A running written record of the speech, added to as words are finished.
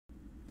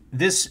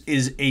This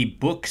is a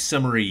book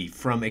summary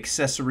from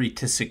Accessory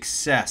to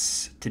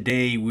Success.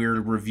 Today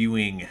we're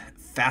reviewing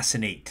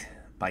Fascinate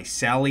by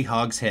Sally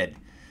Hogshead.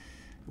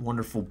 A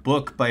wonderful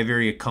book by a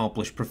very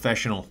accomplished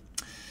professional.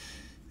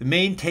 The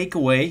main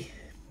takeaway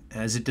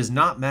is it does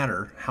not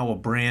matter how a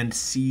brand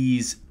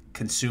sees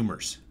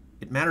consumers.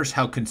 It matters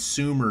how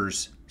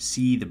consumers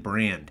see the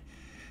brand.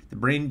 The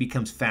brain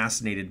becomes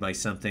fascinated by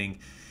something,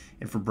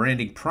 and for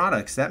branding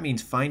products, that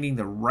means finding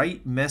the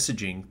right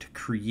messaging to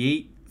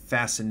create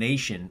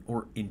fascination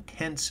or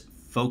intense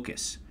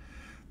focus.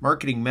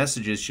 Marketing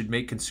messages should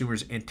make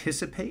consumers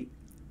anticipate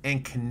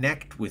and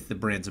connect with the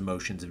brand's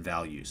emotions and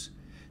values.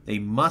 They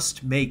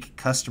must make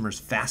customers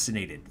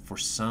fascinated for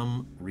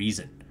some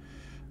reason.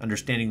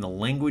 Understanding the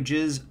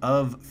languages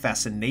of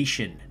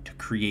fascination to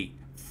create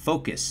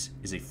focus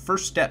is a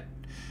first step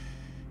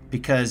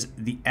because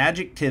the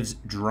adjectives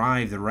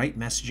drive the right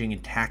messaging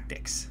and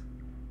tactics.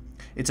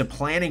 It's a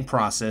planning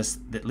process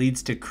that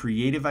leads to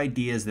creative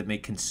ideas that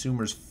make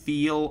consumers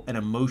feel an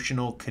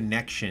emotional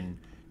connection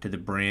to the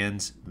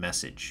brand's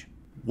message.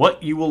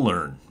 What you will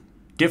learn.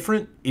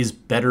 Different is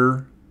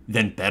better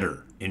than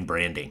better in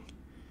branding.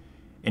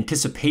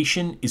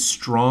 Anticipation is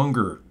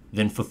stronger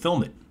than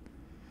fulfillment.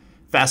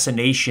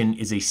 Fascination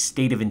is a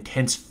state of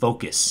intense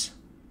focus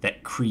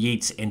that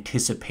creates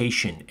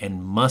anticipation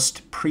and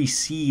must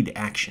precede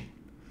action.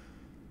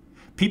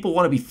 People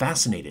want to be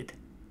fascinated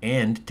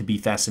and to be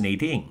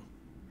fascinating.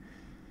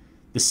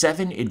 The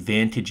 7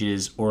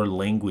 advantages or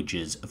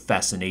languages of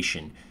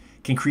fascination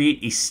can create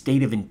a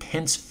state of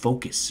intense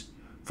focus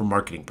for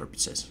marketing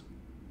purposes.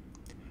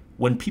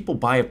 When people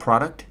buy a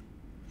product,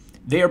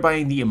 they are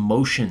buying the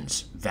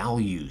emotions,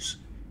 values,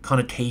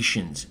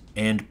 connotations,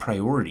 and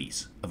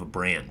priorities of a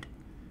brand.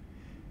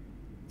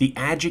 The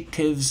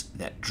adjectives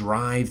that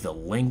drive the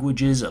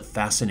languages of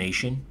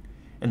fascination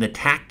and the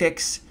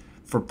tactics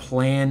for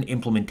plan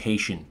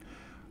implementation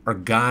are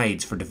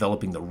guides for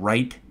developing the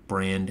right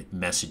brand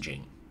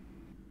messaging.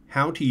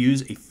 How to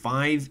use a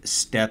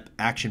 5-step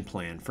action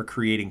plan for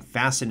creating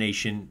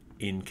fascination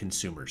in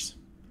consumers.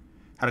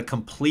 How to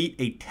complete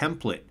a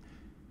template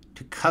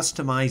to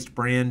customized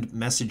brand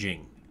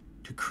messaging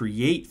to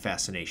create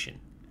fascination.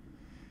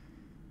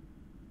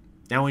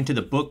 Now into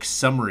the book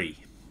summary.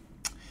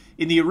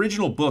 In the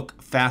original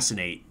book,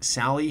 Fascinate,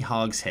 Sally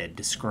Hogshead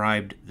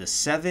described the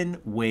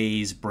 7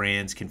 ways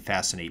brands can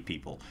fascinate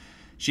people.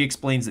 She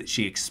explains that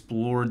she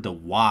explored the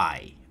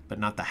why, but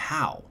not the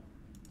how,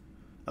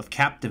 of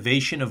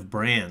captivation of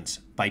brands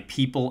by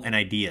people and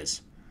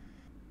ideas.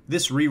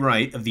 This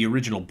rewrite of the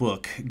original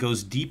book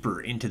goes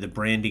deeper into the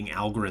branding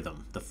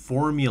algorithm, the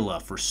formula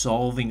for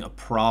solving a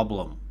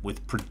problem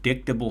with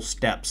predictable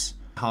steps.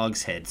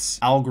 Hogshead's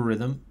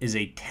algorithm is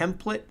a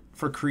template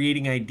for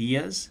creating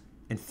ideas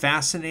and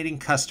fascinating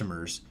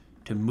customers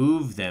to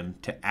move them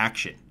to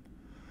action.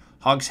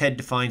 Hogshead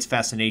defines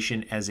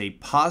fascination as a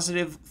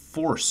positive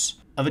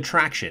force of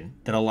attraction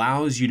that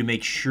allows you to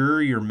make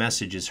sure your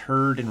message is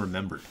heard and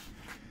remembered.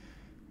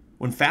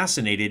 When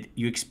fascinated,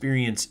 you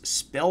experience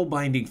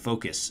spellbinding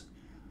focus,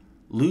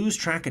 lose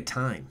track of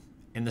time,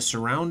 and the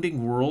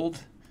surrounding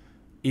world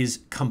is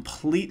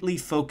completely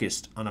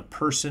focused on a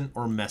person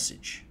or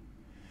message.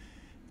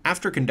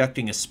 After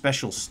conducting a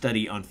special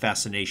study on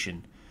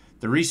fascination,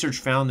 the research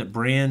found that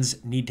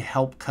brands need to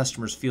help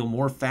customers feel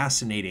more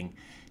fascinating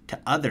to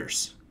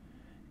others,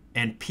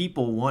 and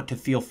people want to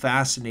feel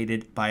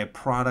fascinated by a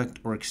product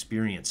or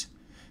experience.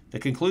 The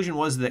conclusion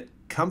was that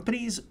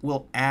companies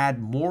will add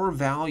more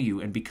value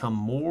and become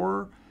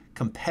more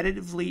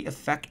competitively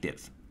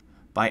effective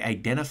by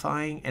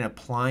identifying and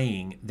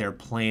applying their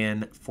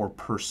plan for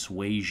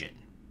persuasion.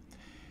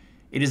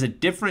 It is a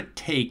different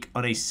take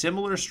on a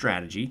similar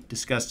strategy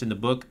discussed in the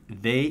book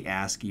They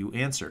Ask You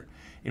Answer,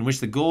 in which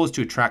the goal is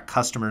to attract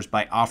customers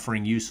by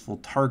offering useful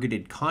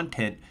targeted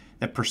content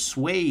that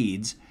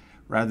persuades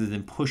rather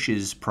than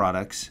pushes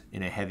products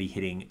in a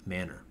heavy-hitting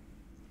manner.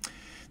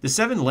 The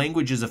 7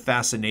 languages of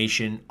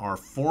fascination are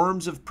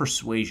forms of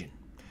persuasion.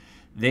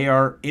 They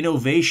are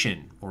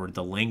innovation, or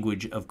the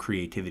language of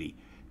creativity;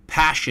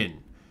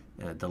 passion,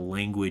 the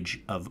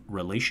language of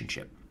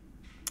relationship;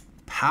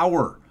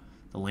 power,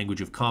 the language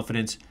of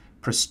confidence;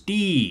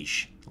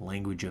 prestige, the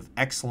language of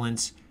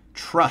excellence;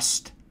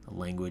 trust, the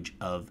language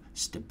of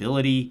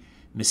stability;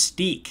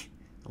 mystique,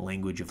 the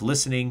language of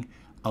listening;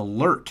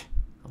 alert,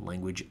 the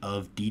language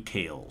of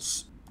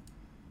details.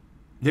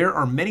 There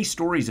are many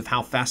stories of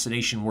how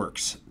fascination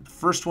works. The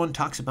first one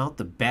talks about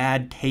the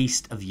bad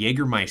taste of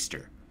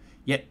Jägermeister,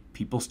 yet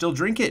people still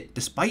drink it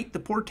despite the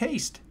poor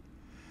taste.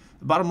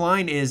 The bottom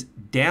line is,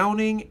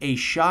 downing a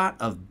shot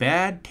of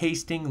bad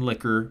tasting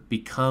liquor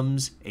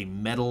becomes a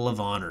medal of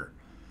honor.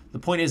 The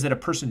point is that a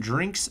person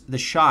drinks the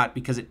shot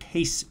because it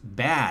tastes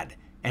bad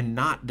and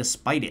not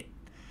despite it.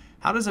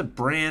 How does a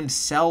brand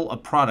sell a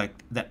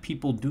product that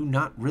people do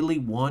not really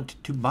want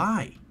to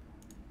buy?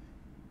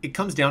 It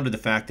comes down to the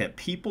fact that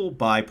people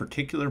buy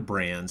particular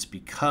brands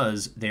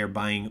because they are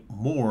buying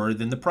more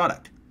than the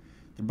product.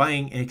 They're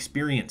buying an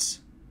experience.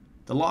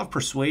 The law of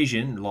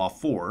persuasion, law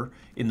 4,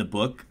 in the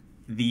book,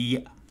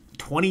 the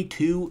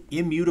 22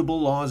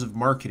 Immutable Laws of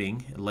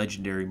Marketing, a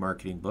legendary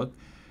marketing book,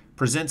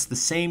 presents the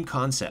same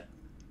concept.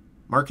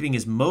 Marketing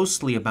is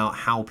mostly about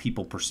how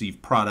people perceive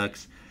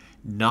products,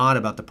 not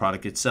about the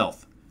product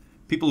itself.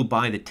 People who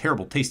buy the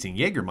terrible tasting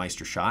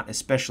Jägermeister shot,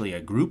 especially a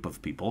group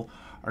of people,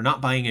 are not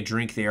buying a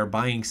drink, they are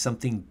buying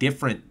something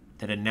different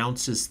that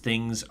announces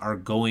things are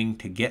going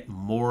to get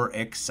more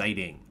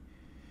exciting.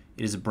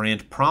 It is a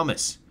brand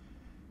promise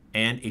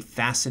and a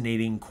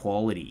fascinating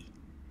quality.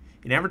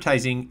 In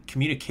advertising,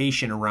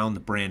 communication around the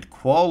brand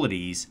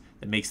qualities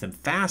that makes them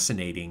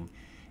fascinating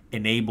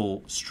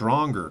enable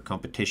stronger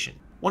competition.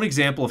 One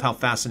example of how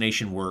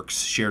fascination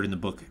works, shared in the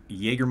book,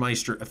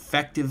 Jägermeister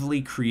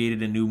effectively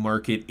created a new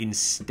market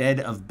instead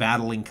of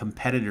battling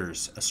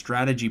competitors, a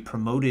strategy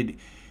promoted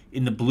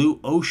in the Blue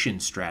Ocean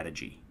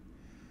strategy.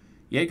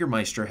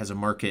 Jägermeister has a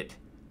market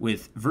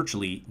with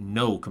virtually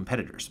no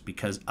competitors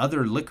because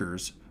other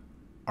liquors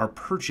are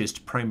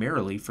purchased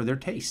primarily for their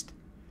taste.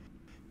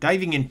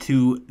 Diving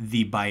into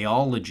the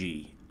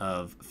biology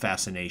of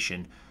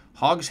fascination,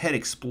 Hogshead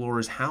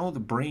explores how the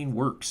brain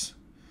works.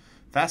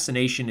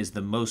 Fascination is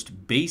the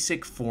most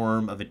basic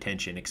form of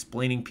attention,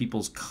 explaining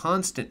people's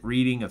constant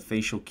reading of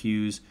facial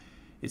cues.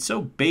 It's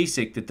so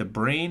basic that the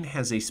brain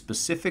has a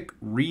specific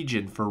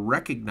region for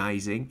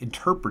recognizing,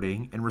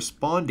 interpreting, and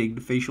responding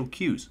to facial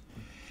cues.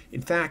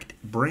 In fact,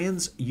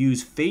 brands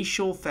use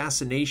facial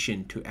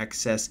fascination to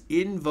access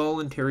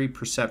involuntary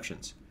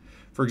perceptions.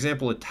 For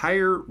example, a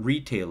tire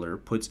retailer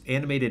puts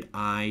animated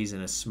eyes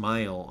and a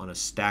smile on a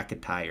stack of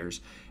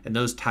tires, and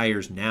those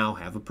tires now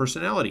have a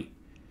personality.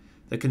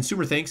 The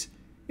consumer thinks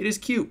it is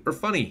cute or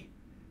funny,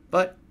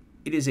 but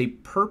it is a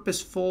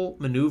purposeful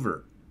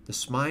maneuver. The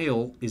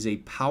smile is a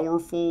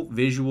powerful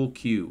visual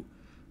cue,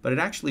 but it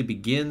actually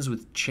begins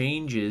with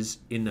changes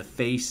in the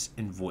face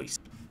and voice.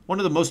 One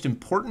of the most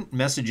important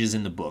messages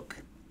in the book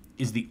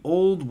is the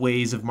old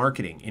ways of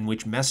marketing, in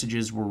which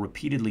messages were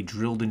repeatedly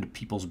drilled into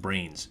people's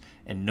brains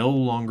and no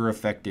longer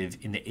effective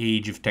in the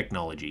age of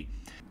technology.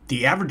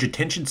 The average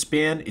attention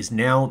span is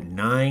now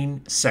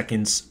 9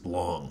 seconds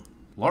long,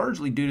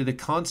 largely due to the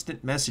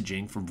constant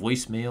messaging from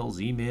voicemails,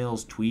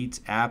 emails, tweets,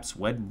 apps,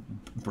 web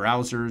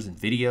browsers, and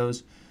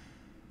videos.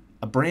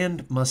 A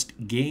brand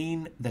must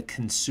gain the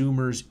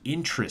consumer's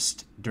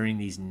interest during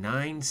these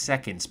 9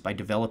 seconds by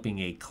developing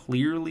a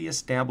clearly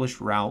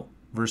established route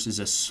versus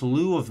a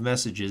slew of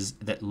messages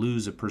that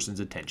lose a person's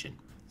attention.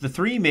 The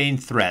three main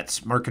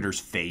threats marketers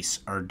face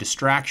are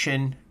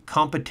distraction,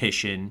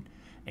 competition,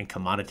 and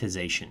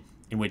commoditization,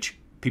 in which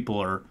people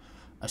are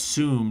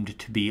assumed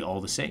to be all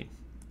the same.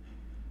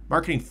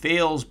 Marketing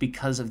fails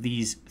because of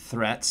these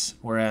threats,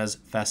 whereas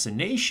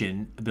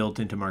fascination built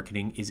into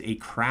marketing is a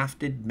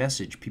crafted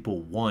message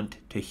people want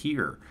to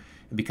hear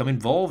and become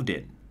involved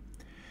in.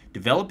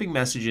 Developing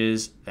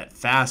messages that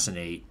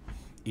fascinate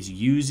is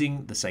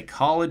using the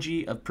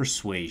psychology of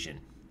persuasion,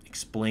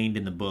 explained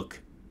in the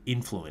book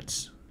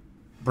Influence.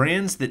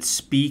 Brands that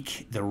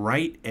speak the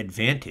right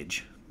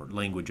advantage, or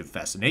language of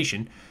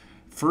fascination,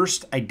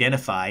 first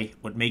identify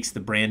what makes the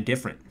brand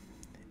different.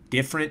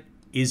 Different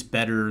is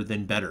better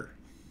than better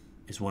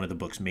is one of the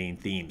book's main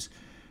themes.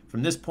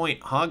 From this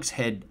point,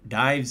 Hogshead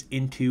dives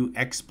into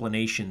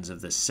explanations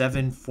of the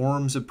 7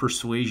 forms of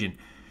persuasion,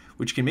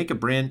 which can make a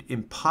brand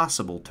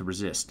impossible to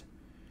resist.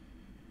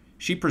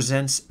 She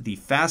presents the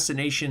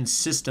fascination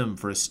system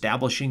for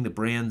establishing the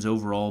brand's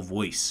overall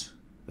voice.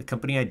 The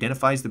company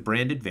identifies the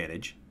brand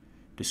advantage,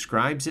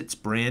 describes its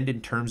brand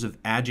in terms of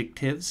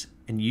adjectives,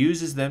 and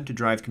uses them to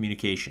drive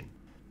communication.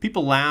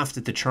 People laughed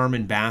at the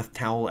Charmin bath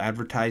towel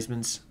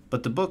advertisements,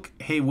 but the book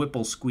Hey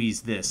Whipple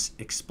Squeeze This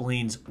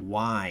explains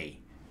why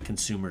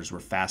consumers were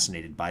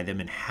fascinated by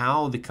them and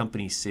how the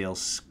company's sales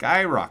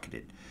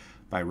skyrocketed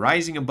by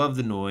rising above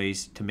the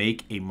noise to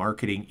make a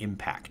marketing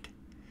impact.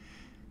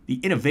 The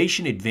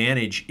innovation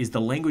advantage is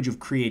the language of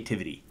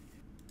creativity,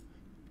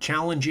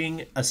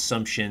 challenging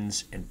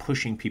assumptions and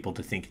pushing people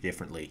to think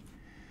differently.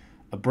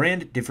 A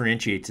brand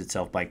differentiates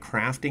itself by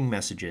crafting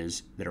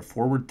messages that are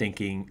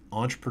forward-thinking,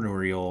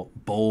 entrepreneurial,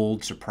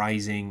 bold,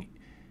 surprising,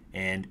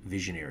 and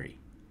visionary.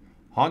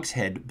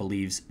 Hogshead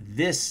believes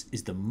this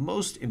is the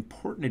most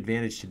important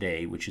advantage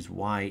today, which is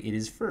why it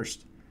is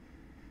first.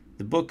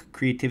 The book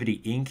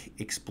Creativity Inc.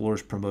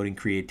 explores promoting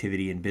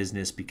creativity in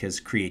business because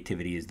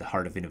creativity is the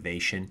heart of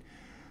innovation.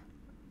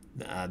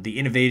 The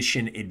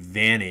innovation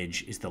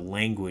advantage is the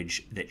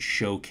language that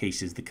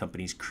showcases the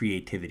company's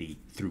creativity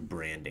through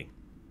branding.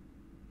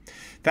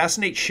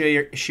 Fascinate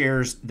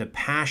shares the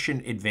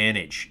passion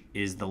advantage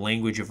is the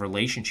language of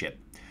relationship.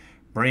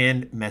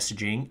 Brand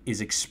messaging is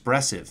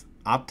expressive,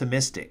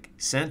 optimistic,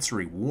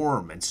 sensory,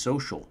 warm, and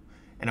social,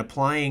 and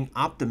applying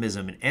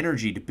optimism and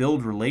energy to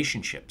build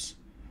relationships.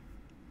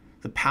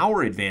 The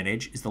power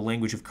advantage is the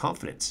language of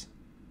confidence.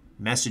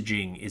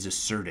 Messaging is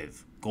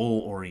assertive,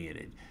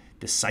 goal-oriented,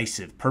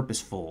 decisive,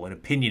 purposeful, and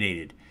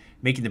opinionated,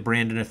 making the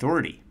brand an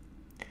authority.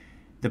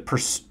 The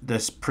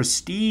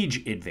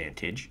prestige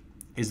advantage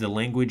is the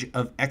language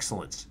of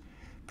excellence.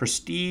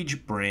 Prestige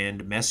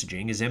brand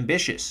messaging is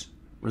ambitious,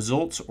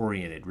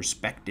 results-oriented,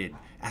 respected,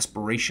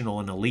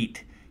 aspirational, and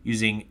elite,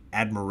 using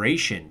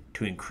admiration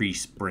to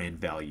increase brand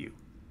value.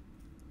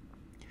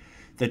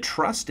 The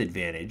trust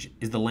advantage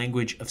is the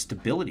language of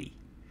stability.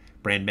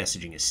 Brand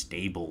messaging is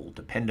stable,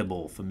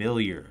 dependable,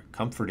 familiar,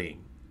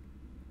 comforting,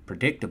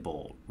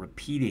 predictable,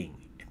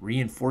 repeating, and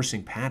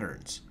reinforcing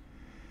patterns.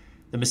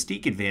 The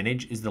mystique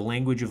advantage is the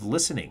language of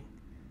listening.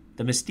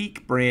 The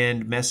mystique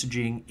brand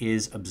messaging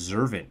is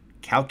observant,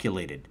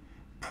 calculated,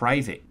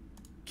 private,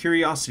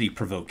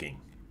 curiosity-provoking,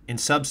 and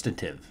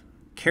substantive,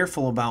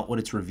 careful about what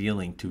it's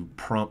revealing to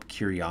prompt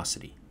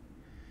curiosity.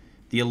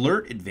 The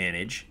alert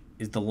advantage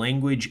is the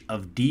language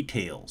of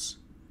details.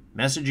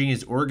 Messaging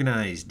is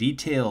organized,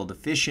 detailed,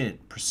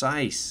 efficient,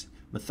 precise,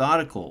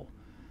 methodical,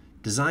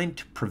 designed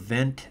to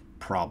prevent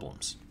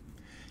problems.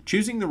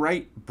 Choosing the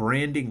right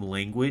branding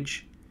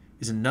language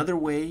is another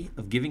way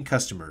of giving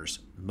customers,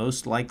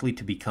 most likely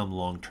to become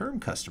long-term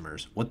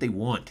customers, what they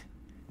want.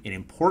 An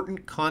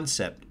important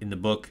concept in the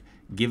book,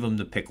 Give 'em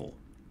the Pickle.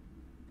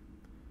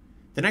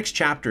 The next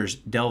chapters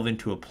delve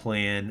into a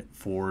plan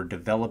for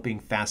developing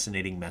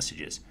fascinating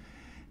messages.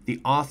 The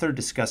author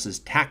discusses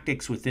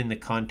tactics within the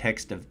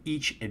context of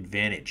each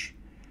advantage.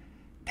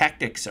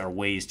 Tactics are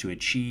ways to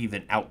achieve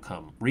an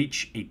outcome,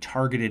 reach a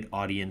targeted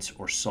audience,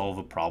 or solve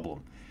a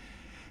problem.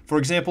 For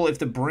example, if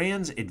the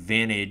brand's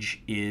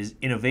advantage is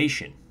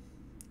innovation,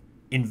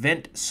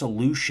 invent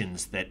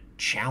solutions that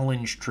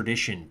challenge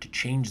tradition to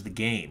change the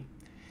game.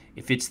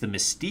 If it's the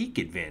mystique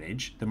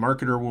advantage, the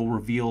marketer will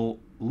reveal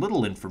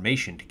little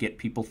information to get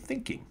people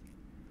thinking.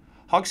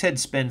 Hogshead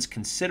spends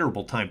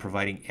considerable time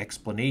providing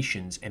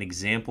explanations and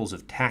examples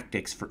of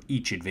tactics for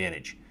each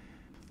advantage.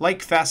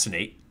 Like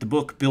Fascinate, the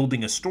book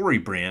Building a Story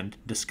Brand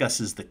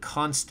discusses the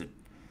constant,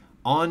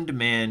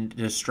 on-demand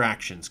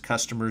distractions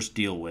customers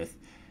deal with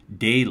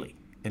daily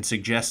and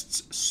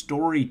suggests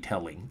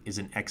storytelling is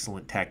an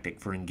excellent tactic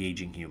for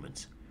engaging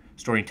humans.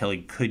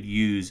 Storytelling could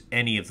use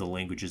any of the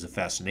languages of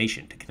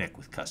fascination to connect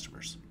with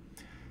customers.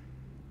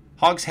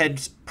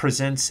 Hogshead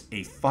presents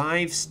a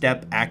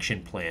 5-step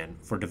action plan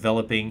for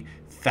developing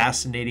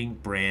fascinating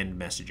brand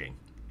messaging.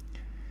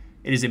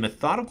 It is a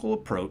methodical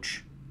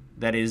approach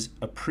that is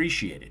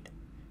appreciated.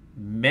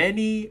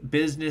 Many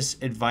business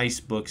advice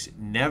books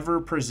never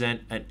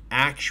present an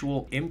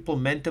actual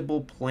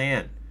implementable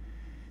plan.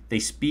 They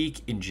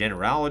speak in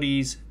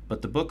generalities,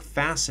 but the book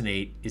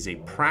Fascinate is a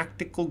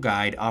practical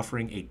guide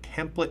offering a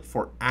template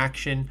for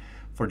action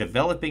for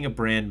developing a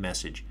brand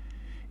message.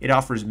 It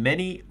offers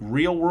many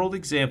real-world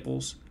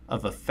examples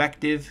of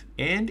effective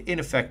and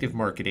ineffective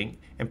marketing,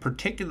 and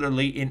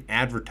particularly in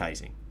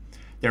advertising.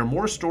 There are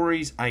more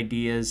stories,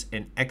 ideas,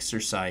 and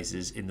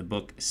exercises in the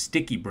book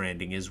Sticky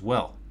Branding as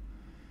well.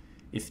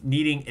 If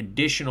needing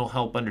additional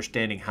help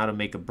understanding how to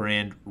make a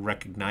brand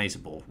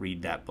recognizable,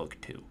 read that book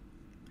too.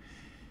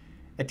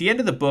 At the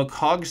end of the book,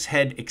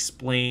 Hogshead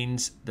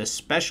explains the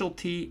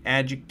specialty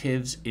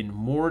adjectives in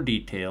more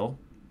detail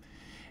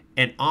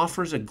and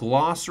offers a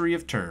glossary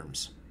of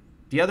terms.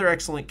 The other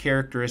excellent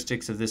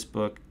characteristics of this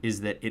book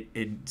is that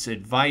its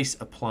advice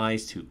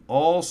applies to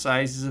all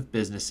sizes of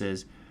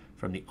businesses,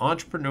 from the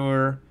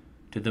entrepreneur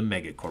to the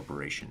mega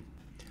corporation.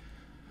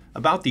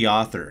 About the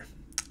author.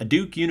 A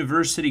Duke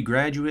University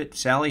graduate,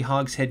 Sally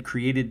Hogshead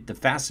created the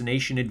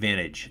Fascination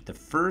Advantage, the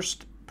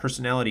first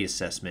personality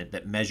assessment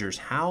that measures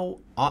how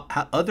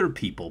other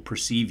people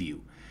perceive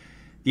you.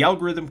 The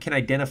algorithm can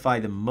identify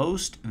the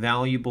most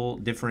valuable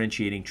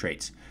differentiating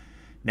traits.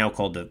 Now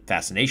called the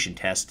Fascination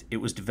Test, it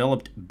was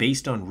developed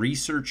based on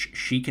research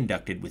she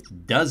conducted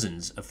with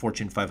dozens of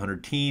Fortune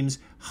 500 teams,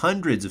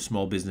 hundreds of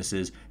small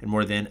businesses, and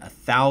more than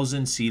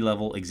 1,000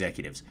 C-level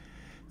executives.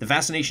 The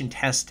Fascination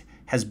Test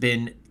has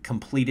been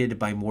completed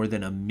by more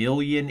than 1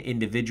 million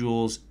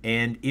individuals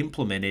and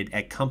implemented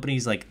at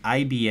companies like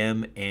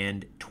IBM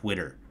and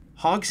Twitter.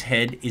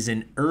 Hogshead is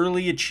an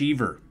early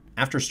achiever.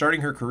 After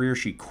starting her career,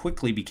 she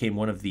quickly became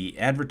one of the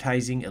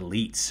advertising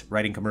elites,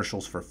 writing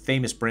commercials for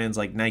famous brands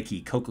like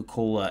Nike,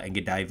 Coca-Cola, and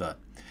Godiva.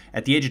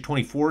 At the age of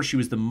 24, she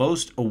was the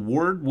most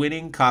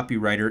award-winning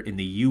copywriter in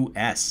the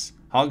U.S.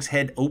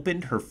 Hogshead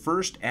opened her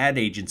first ad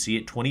agency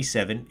at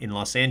 27 in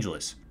Los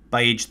Angeles.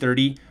 By age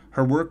 30,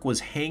 her work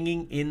was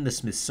hanging in the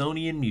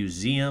Smithsonian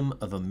Museum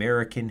of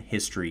American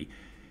History.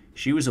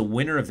 She was a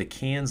winner of the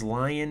Cannes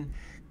Lion,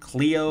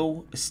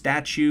 Clio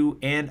statue,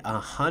 and a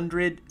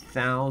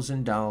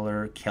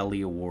 $100,000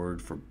 Kelly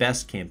Award for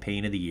Best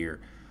Campaign of the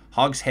Year.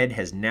 Hogshead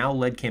has now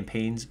led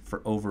campaigns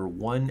for over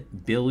 $1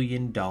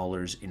 billion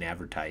in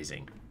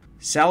advertising.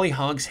 Sally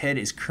Hogshead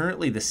is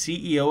currently the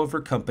CEO of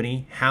her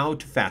company, How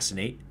to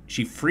Fascinate.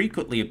 She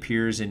frequently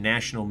appears in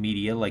national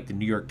media like the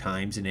New York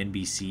Times and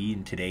NBC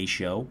and Today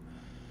Show.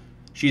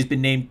 She has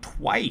been named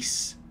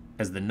twice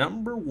as the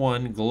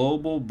 #1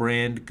 global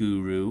brand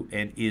guru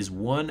and is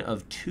one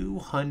of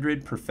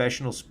 200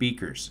 professional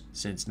speakers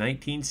since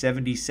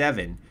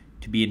 1977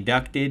 to be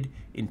inducted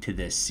into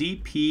the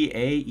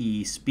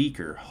CPAE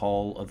Speaker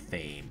Hall of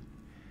Fame.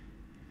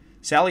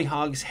 Sally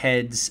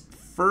Hogshead's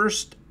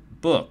first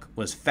book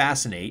was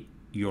Fascinate,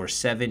 Your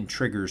 7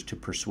 Triggers to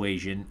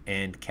Persuasion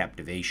and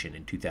Captivation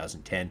in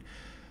 2010.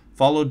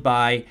 followed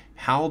by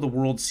How the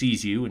World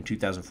Sees You in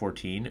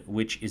 2014,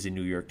 which is a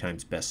New York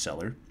Times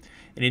bestseller.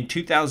 And in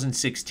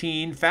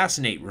 2016,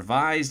 Fascinate,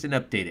 Revised and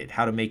Updated,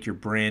 How to Make Your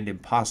Brand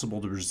Impossible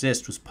to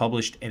Resist, was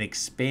published and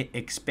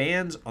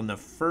expands on the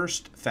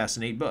first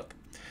Fascinate book.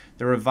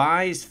 The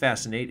revised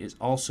Fascinate is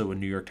also a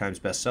New York Times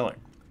bestseller.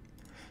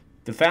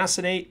 The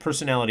Fascinate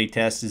personality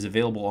test is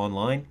available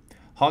online.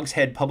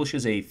 Hogshead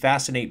publishes a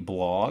Fascinate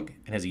blog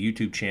and has a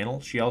YouTube channel.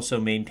 She also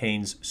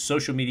maintains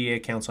social media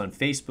accounts on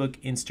Facebook,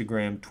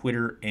 Instagram,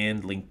 Twitter,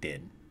 and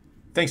LinkedIn.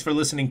 Thanks for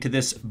listening to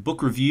this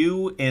book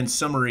review and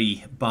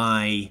summary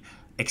by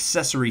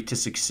Accessory to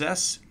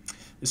Success.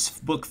 This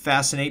book,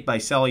 Fascinate by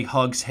Sally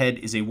Hogshead,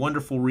 is a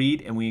wonderful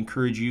read, and we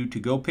encourage you to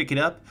go pick it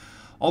up.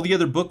 All the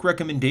other book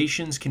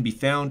recommendations can be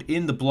found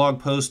in the blog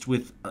post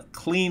with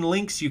clean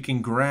links. You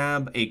can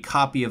grab a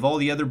copy of all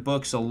the other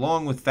books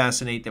along with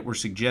Fascinate that were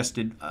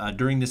suggested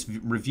during this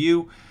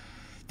review.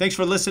 Thanks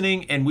for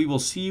listening, and we will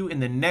see you in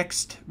the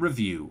next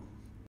review.